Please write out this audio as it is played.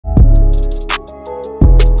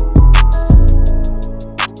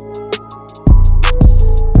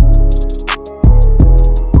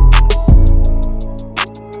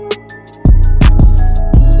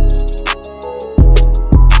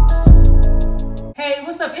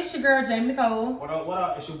up? It's your girl, Jamie Nicole. What up, what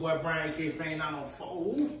up? It's your boy, Brian K. Fane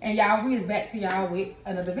 904. And y'all, we is back to y'all with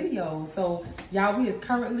another video. So, y'all, we is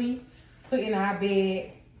currently putting our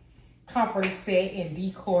bed comforter set and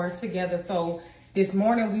decor together. So, this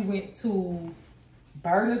morning we went to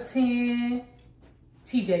Burlington,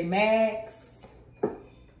 TJ Maxx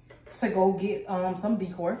to go get some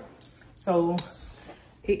decor. So,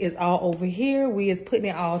 it is all over here. We is putting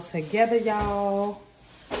it all together, y'all.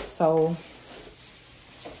 So,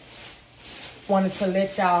 wanted to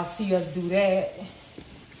let y'all see us do that.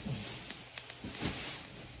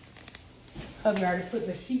 Cause we already put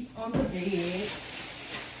the sheets on the bed.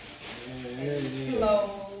 And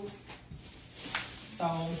pillows. So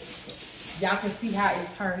y'all can see how it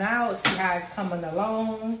turned out, see how it's coming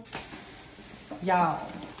along. Y'all,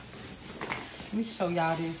 let me show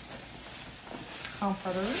y'all this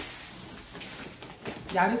comforter.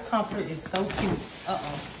 Y'all, this comforter is so cute.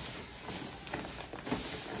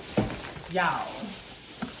 Y'all,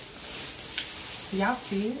 y'all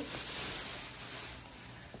see it?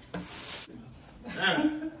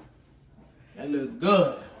 Damn. That look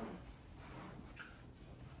good.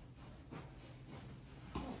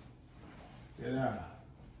 Yeah.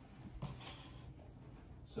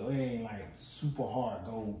 So it ain't like super hard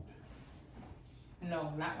gold.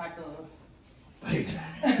 No, not like a.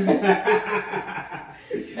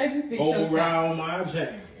 Let me fix go around my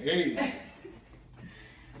chain. Hey.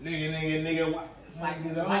 Nigga, what? Like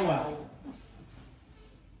it all.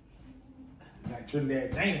 Like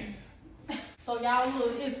Trinidad James. So y'all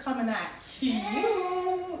look, it's coming out cute.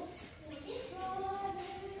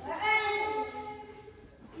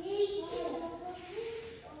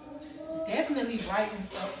 Definitely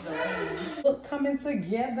brightens up the room. Look, coming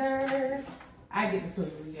together. I get the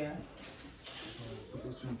slippers, yeah. Put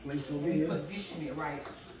this in place over here. Position it right.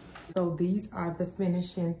 So these are the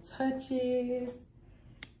finishing touches.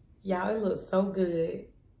 Y'all, it looks so good.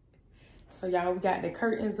 So y'all, we got the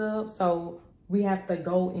curtains up. So we have to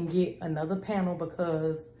go and get another panel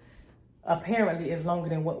because apparently it's longer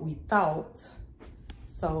than what we thought.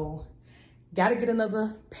 So gotta get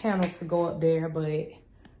another panel to go up there. But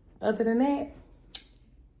other than that,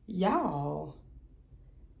 y'all,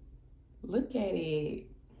 look at it.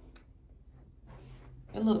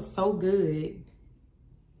 It looks so good.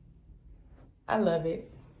 I love it.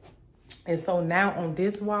 And so now on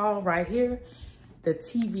this wall right here, the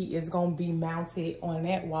TV is gonna be mounted on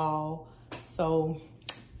that wall. So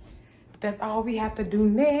that's all we have to do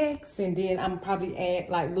next. And then I'm probably add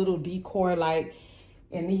like little decor like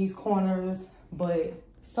in these corners. But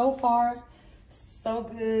so far, so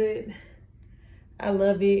good. I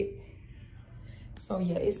love it. So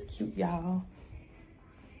yeah, it's cute, y'all.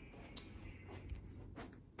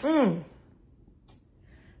 I'm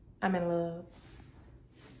in love.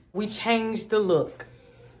 We changed the look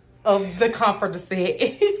of the comforter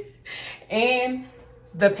set and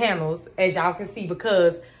the panels, as y'all can see,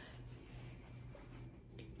 because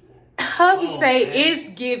hubby say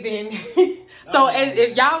it's giving. So as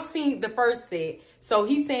if y'all seen the first set, so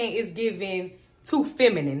he's saying it's giving too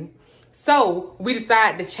feminine. So we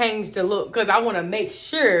decided to change the look because I want to make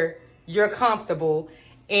sure you're comfortable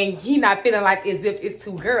and he not feeling like as if it's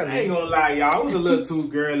too girly. I ain't gonna lie, y'all. It was a little too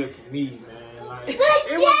girly for me, man. Like,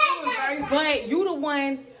 it was nice. But you the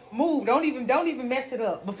one. Move. Don't even mess it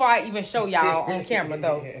up before I even show y'all on camera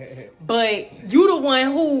though. But you the one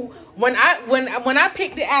who when I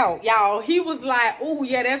picked it out, y'all, he was like, "Oh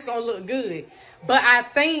yeah, that's gonna look good." But I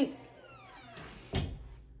think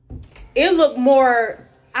it looked more.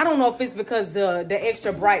 I don't know if it's because the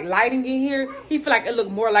extra bright lighting in here. He feel like it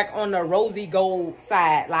looked more like on the rosy gold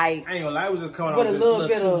side. Like I ain't gonna lie, it was just coming out just a little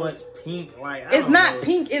bit too much pink. Like it's not know.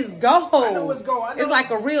 Pink, it's gold. I know it's gold. I know. It's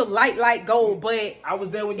like a real light gold. But I was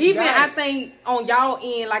there when you even got I it. think on y'all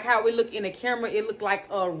end, like how it look in the camera, it looked like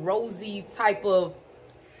a rosy type of,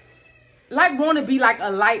 like want to be like a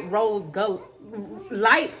light rose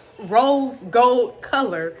gold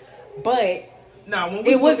color, but. No, when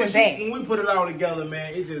we put it all together,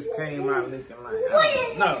 man, it just came out looking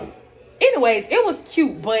like no. Anyways, it was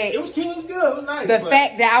cute, but it was cute, it was good, it was nice. The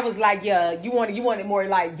fact that I was like, yeah, you want it more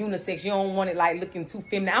like unisex. You don't want it like looking too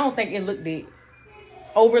feminine. I don't think it looked it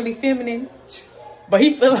overly feminine, but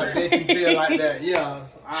he feel like you feel like that, yeah. All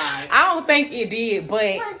right. I don't think it did,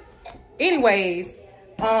 but anyways,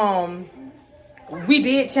 we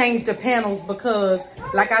did change the panels because,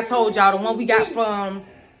 like I told y'all, the one we got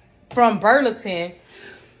from Burlington,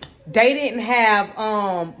 they didn't have,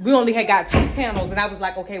 we only had got 2 panels, and I was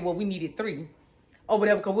like, okay, well, we needed 3 or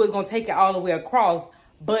whatever, because we was going to take it all the way across,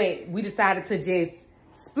 but we decided to just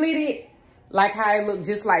split it like how it looked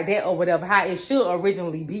just like that or whatever, how it should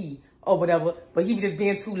originally be. or whatever. But he was just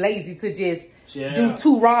being too lazy to just do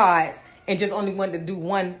 2 rods and just only wanted to do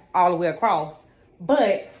one all the way across.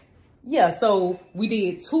 But yeah, so we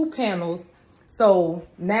did 2 panels. So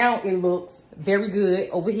now it looks very good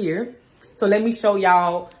over here. So let me show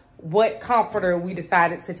y'all what comforter we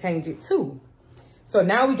decided to change it to. So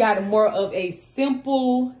now we got more of a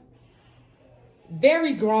simple,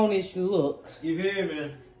 very grownish look. You hear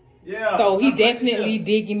me? Yeah. So he definitely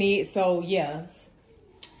digging it. So yeah,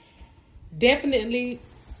 definitely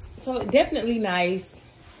nice,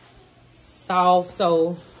 soft.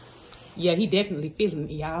 So yeah, he definitely feeling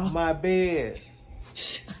it, y'all. My bed.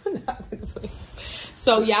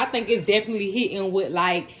 So yeah, I think it's definitely hitting with,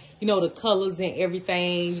 like, you know, the colors and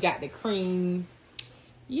everything. You got the cream.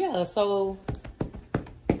 Yeah, so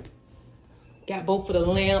got both of the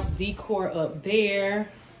lamps, decor up there.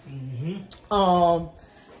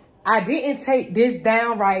 I didn't take this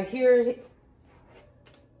down right here.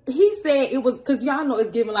 He said it was, because y'all know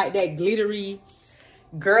it's giving like that glittery,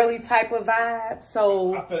 girly type of vibe.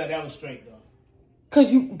 So I feel like that was straight though.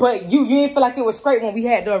 Cause you didn't feel like it was straight when we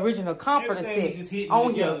had the original comforter set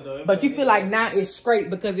on here. But you feel like now it's straight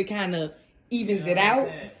because it kind of evens it out.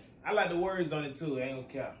 I like the words on it too. I ain't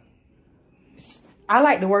gonna count. I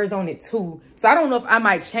like the words on it too. So I don't know if I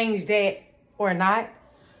might change that or not.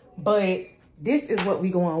 But this is what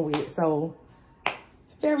we going with. So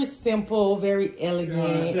very simple, very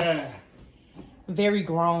elegant, very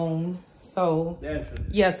grown. So definitely.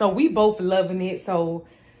 Yeah, so we both loving it. So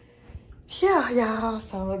yeah, y'all.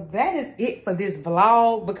 So that is it for this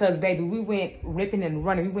vlog, because baby, we went ripping and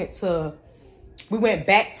running. We went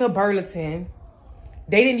back to Burlington.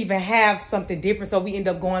 They didn't even have something different, so we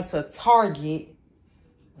ended up going to Target.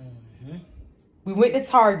 We went to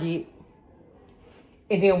Target,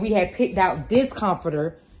 and then we had picked out this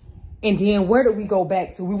comforter. And then where did we go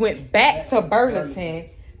back to? We went back to Burlington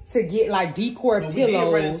to get like decor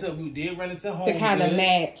pillows. We did run into Home to kind of Goods.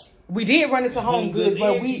 match. We did run into Home Goods,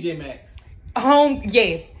 but we TJ Maxx.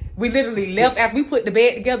 Yes, we literally left after we put the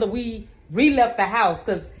bed together. We re-left the house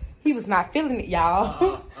because he was not feeling it,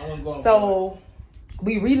 y'all. I wasn't going So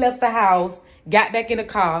we re-left the house, got back in the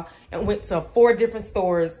car, and went to 4 different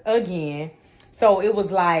stores again. So it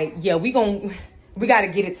was like, yeah, we got to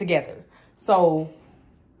get it together. So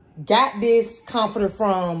got this comforter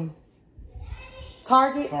from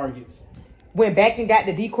Target. Went back and got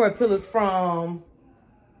the decor pillows from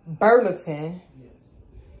Burlington.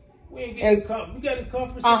 We ain't get we got this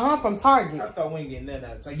comfort. From Target. I thought we ain't getting nothing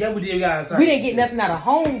out of Target. Yeah, we did get out of Target. We didn't get nothing out of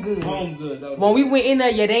Home Goods. Home Goods. When we went in there,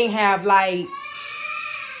 yeah, they ain't have like.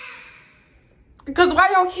 Because why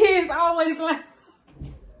your kids always like.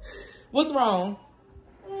 What's wrong?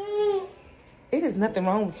 It is nothing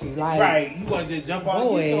wrong with you. Like, right. You want to just jump off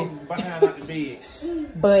behind out the bed.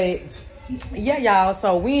 But yeah, y'all.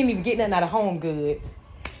 So we ain't even get nothing out of Home Goods.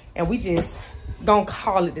 And we just gonna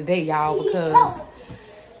call it today, y'all, because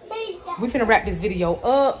we finna wrap this video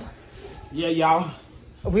up. Yeah, y'all.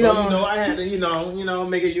 I had to,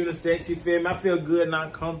 make it unisex. You feel me? I feel good,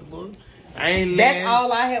 not comfortable. That's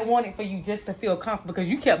all I had wanted for you, just to feel comfortable, because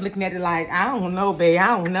you kept looking at it like, I don't know, babe. I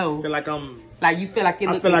don't know. I feel like I'm. Like you feel like it.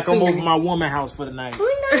 I feel like I'm over my woman house for the night.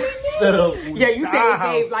 Instead of yeah, you said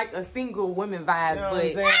it gave like a single woman vibes, you know but what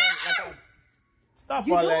I'm saying? Stop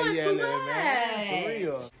all that yelling, man. For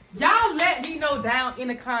real. Y'all let me know down in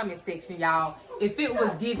the comment section, y'all, if it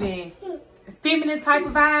was giving feminine type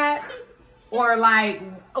of vibes, or like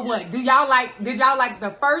what? Did y'all like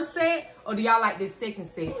the first set, or do y'all like this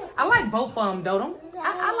second set? I like both of them though.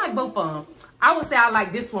 I like both of them. I would say I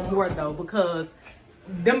like this one more though, because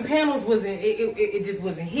them panels wasn't, it just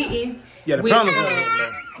wasn't hitting. Yeah, the panels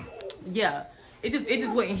wasn't. Yeah, it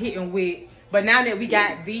just wasn't hitting with. But now that we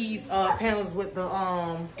got these panels with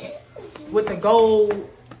the gold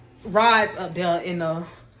rods up there, and the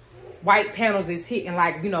white panels is hitting,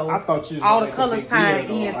 like, you know, I thought you all the colors tied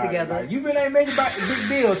in together. Like, you really ain't making a big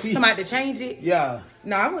deal. Somebody to change it? Yeah.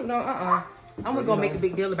 No, I wouldn't. I'm gonna make a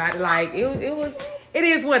big deal about it. Like it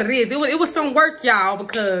is what it is. It was some work, y'all,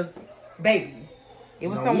 because baby. It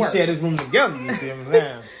was some work. We share this room together, you feel me?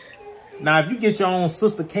 Now, if you get your own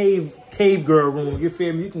sister cave girl room, you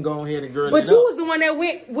feel me? You can go ahead and girl it up. But you was the one that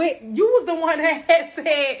you was the one that had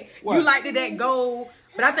said you liked it that gold.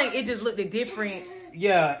 But I think it just looked different.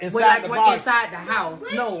 Yeah, inside the box. Inside the house.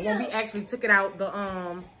 No, when we actually took it out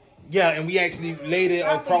the Yeah, and we actually laid it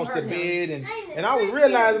across the bed, and I was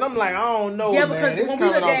realizing, I'm like, I don't know, man. It's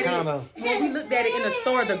coming off kind of. When we looked at it in the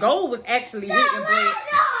store, the gold was actually hitting,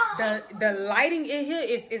 but the lighting in here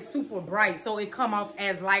is super bright, so it come off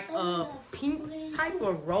as like a pink type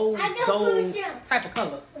of rose gold type of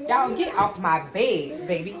color. Y'all get off my bed,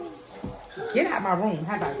 baby. Get out my room.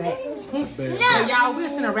 How about that? So y'all, we're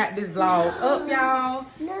just gonna wrap this vlog up, y'all.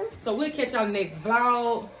 So we'll catch y'all next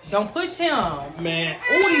vlog. Don't push him. Man.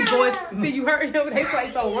 All these boys, see you hurt him, they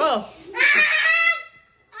play so rough.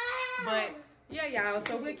 But yeah, y'all,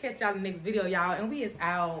 so we'll catch y'all in the next video, y'all. And we is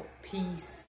out. Peace.